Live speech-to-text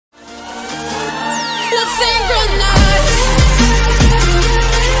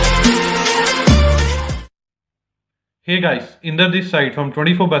Hey guys, Inder this side from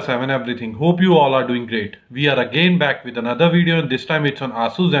 24/7 everything. Hope you all are doing great. We are again back with another video and this time it's on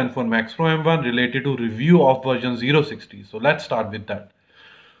Asus Zenfone Max Pro M1 related to review of version 060. So let's start with that.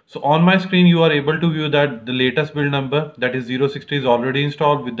 So on my screen you are able to view that the latest build number, that is 060, is already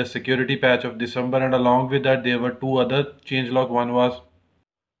installed with the security patch of December, and along with that there were two other changelog. One was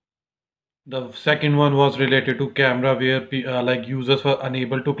the second one was related to camera, where like users were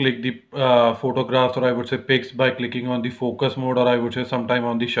unable to click the photographs, or I would say pics, by clicking on the focus mode, or I would say sometime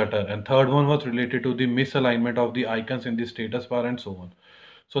on the shutter. And third one was related to the misalignment of the icons in the status bar and so on.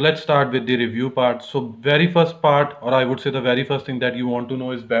 So let's start with the review part. So very first part, or I would say the very first thing that you want to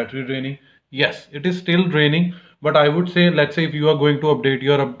know, is battery draining. Yes, it is still draining, but I would say, let's say if you are going to update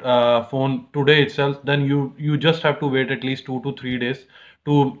your phone today itself, then you just have to wait at least 2 to 3 days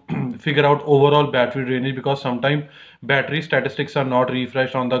to figure out overall battery drainage, because sometimes battery statistics are not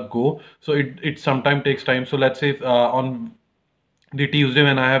refreshed on the go, so it sometimes takes time. So let's say if, on the Tuesday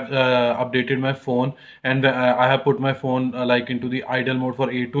when I have updated my phone, and I have put my phone like into the idle mode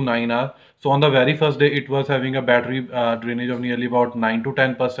for 8 to 9 hours. So on the very first day it was having a battery drainage of nearly about 9 to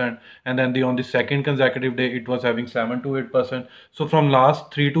 10%, and then on the second consecutive day it was having 7 to 8%. So from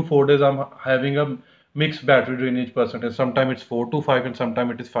last 3 to 4 days I'm having a mixed battery drainage percentage. Sometimes it's 4 to 5 and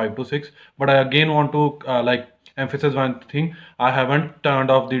sometimes it is 5 to 6. But I again want to like emphasize one thing: I haven't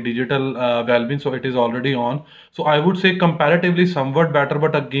turned off the digital well-being, so it is already on. So I would say comparatively somewhat better,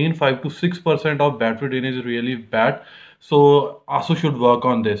 but again 5 to 6% of battery drainage is really bad. So ASUS should work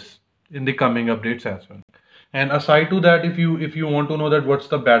on this in the coming updates as well. And aside to that, if you want to know that what's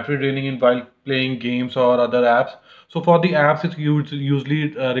the battery draining in while playing games or other apps, so for the apps it's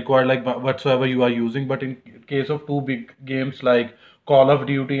usually required like whatsoever you are using. But in case of two big games like Call of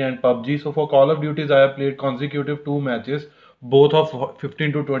Duty and PUBG, so for Call of Duties I have played consecutive 2 matches, both of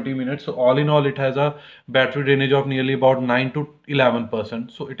 15 to 20 minutes. So all in all it has a battery drainage of nearly about 9 to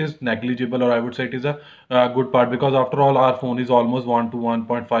 11%. So it is negligible, or I would say it is a good part, because after all our phone is almost 1 to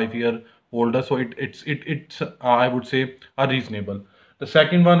 1.5 year older. So it's I would say a reasonable. The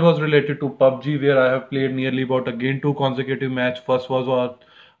second one was related to PUBG, where I have played nearly about again 2 consecutive match. First was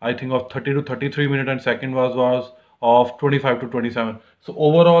I think of 30 to 33 minutes, and second was of 25 to 27. So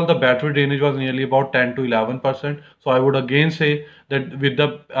overall the battery drainage was nearly about 10 to 11%. So I would again say that with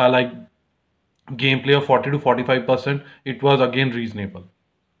the like gameplay of 40 to 45%, it was again reasonable.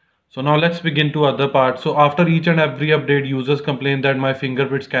 So now let's begin to other parts. So after each and every update, users complain that my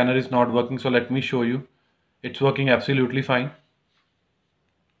fingerprint scanner is not working. So let me show you. It's working absolutely fine.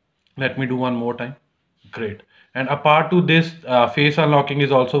 Let me do one more time. Great. And apart to this, face unlocking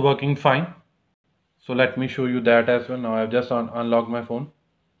is also working fine. So let me show you that as well. Now I've just unlocked my phone.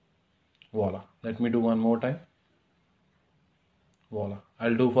 Voila. Let me do one more time. Voila.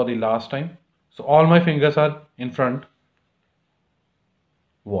 I'll do for the last time. So all my fingers are in front.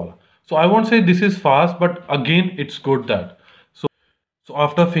 Voila. So I won't say this is fast, but again it's good that. So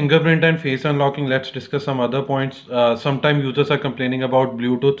after fingerprint and face unlocking, let's discuss some other points. Sometimes users are complaining about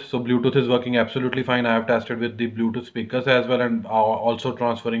Bluetooth. So Bluetooth is working absolutely fine. I have tested with the Bluetooth speakers as well, and also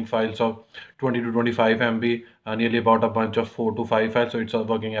transferring files of 20 to 25 MB, nearly about a bunch of 4 to 5 files. So it's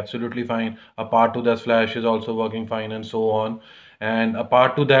working absolutely fine. Apart to that, flash is also working fine, and so on. And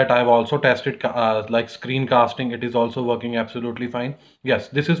apart to that, I've also tested like screen casting. It is also working absolutely fine. Yes,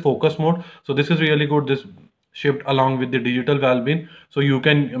 this is focus mode. So this is really good. This shipped along with the digital well-being, so you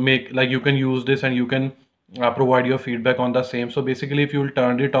can make like you can use this and you can provide your feedback on the same. So basically if you will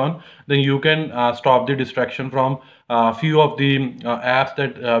turn it on, then you can stop the distraction from few of the apps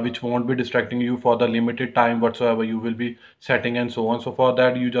that which won't be distracting you for the limited time whatsoever you will be setting, and so on. So for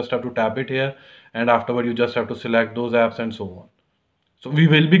that you just have to tap it here, and afterward you just have to select those apps and so on. So we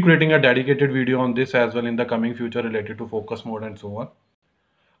will be creating a dedicated video on this as well in the coming future related to focus mode and so on.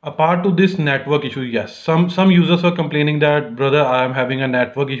 Apart to this network issue, yes, some users were complaining that, brother, I am having a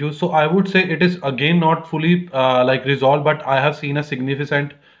network issue. So I would say it is again not fully like resolved, but I have seen a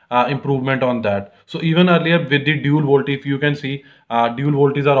significant improvement on that. So even earlier with the dual VoLTE, if you can see, dual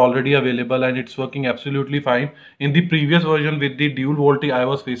VoLTEs are already available and it's working absolutely fine. In the previous version with the dual VoLTE, I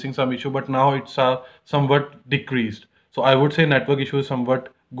was facing some issue, but now it's somewhat decreased. So I would say network issue is somewhat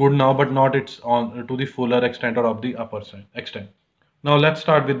good now, but not it's on to the fuller extent or of the upper extent. Now let's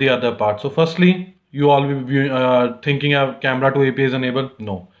start with the other part. So firstly, you all will be thinking of camera to API is enabled.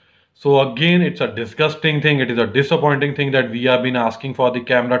 No. So again, it's a disgusting thing. It is a disappointing thing that we have been asking for the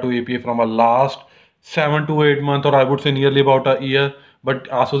camera to API from a last 7 to 8 months, or I would say nearly about a year. But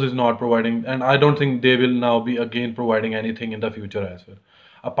Asus is not providing, and I don't think they will now be again providing anything in the future as well.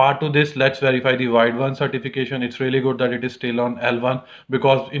 Apart to this, let's verify the wide one certification. It's really good that it is still on L1,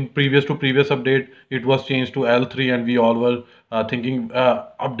 because in previous update it was changed to L3, and we all were thinking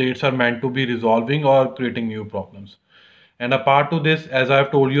updates are meant to be resolving or creating new problems. And apart to this, as I have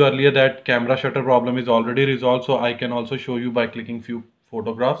told you earlier, that camera shutter problem is already resolved, so I can also show you by clicking few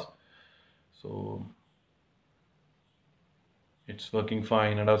photographs. So it's working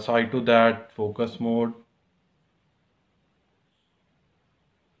fine. And aside to that, focus mode,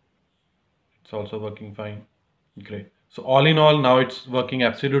 it's also working fine. Great. So all in all, now it's working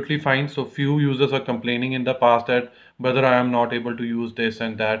absolutely fine. So few users are complaining in the past that whether I am not able to use this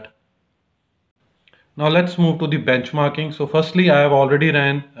and that. Now let's move to the benchmarking. So firstly, I have already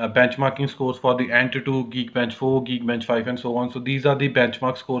ran benchmarking scores for the Antutu, Geekbench 4, Geekbench 5 and so on. So these are the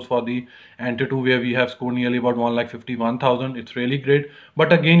benchmark scores for the Antutu, where we have scored nearly about 1,51,000. It's really great.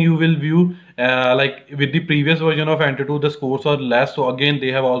 But again, you will view like with the previous version of Antutu, the scores are less. So again,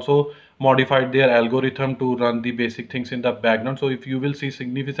 they have also modified their algorithm to run the basic things in the background. So if you will see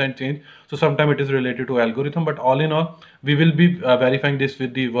significant change, so sometimes it is related to algorithm, but all in all, we will be verifying this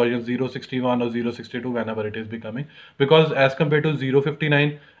with the version 061 or 062 whenever it is becoming, because as compared to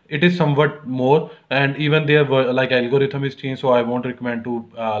 059, it is somewhat more, and even their like algorithm is changed. So I won't recommend to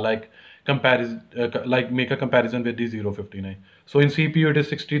like make a comparison with the 059. So in CPU it is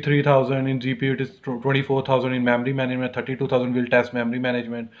 63,000, in GPU it is 24,000, in memory management 32,000 will test memory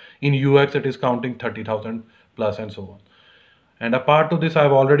management, in UX it is counting 30,000 plus and so on. And apart to this,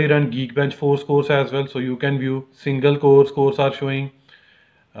 I've already run Geekbench 4 scores as well. So you can view single core scores are showing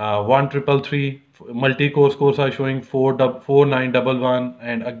 1,333, multi-core scores are showing 4,911.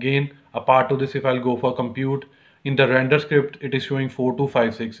 And again, apart to this, if I'll go for compute, in the render script, it is showing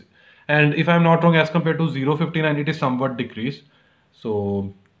 4,256. And if I'm not wrong, as compared to 059, it is somewhat decreased.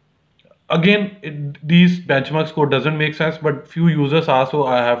 So again, these benchmark score doesn't make sense, but few users are, so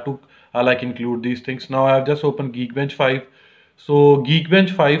I have to like include these things. Now I have just opened Geekbench 5. So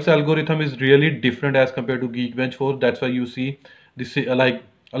Geekbench 5's algorithm is really different as compared to Geekbench 4. That's why you see this like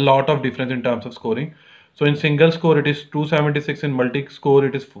a lot of difference in terms of scoring. So in single score it is 276, in multi score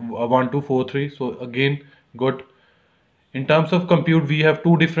it is 1243. So again, good. In terms of compute, we have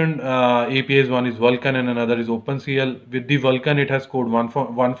two different APIs. One is Vulkan and another is OpenCL. With the Vulkan, it has code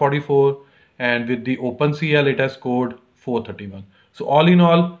 144, and with the OpenCL, it has code 431. So all in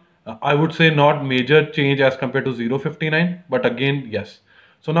all, I would say not major change as compared to 059, but again, yes.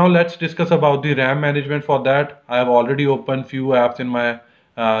 So now let's discuss about the RAM management. For that, I have already opened few apps in my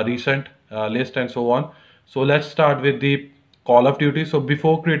recent list and so on. So let's start with the Call of Duty. So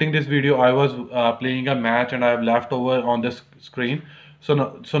before creating this video, I was playing a match and I have left over on this screen. So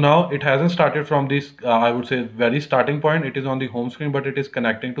now it hasn't started from this, I would say, very starting point. It is on the home screen, but it is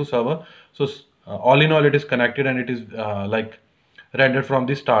connecting to server. So all in all, it is connected and it is like rendered from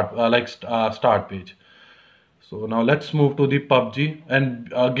the start page. So now let's move to the PUBG,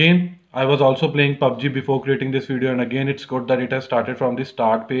 and again I was also playing PUBG before creating this video, and again it's good that it has started from the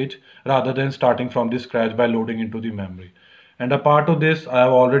start page rather than starting from the scratch by loading into the memory. And a part of this, I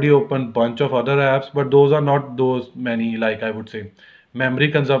have already opened bunch of other apps, but those are not those many, like I would say their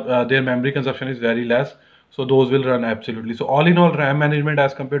memory consumption is very less, so those will run absolutely. So all in all, RAM management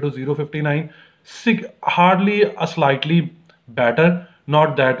as compared to 059, hardly a slightly better,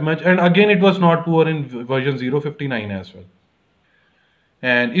 not that much. And again, it was not poor in version 059 as well.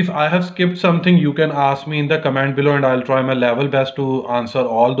 And if I have skipped something, you can ask me in the comment below and I'll try my level best to answer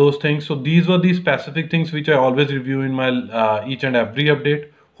all those things. So these were the specific things which I always review in my each and every update.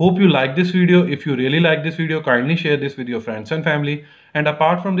 Hope you like this video. If you really like this video, kindly share this with your friends and family. And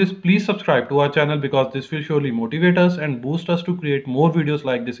apart from this, please subscribe to our channel, because this will surely motivate us and boost us to create more videos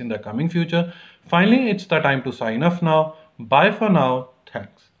like this in the coming future. Finally, it's the time to sign off now. Bye for now.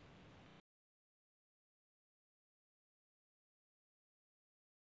 Thanks.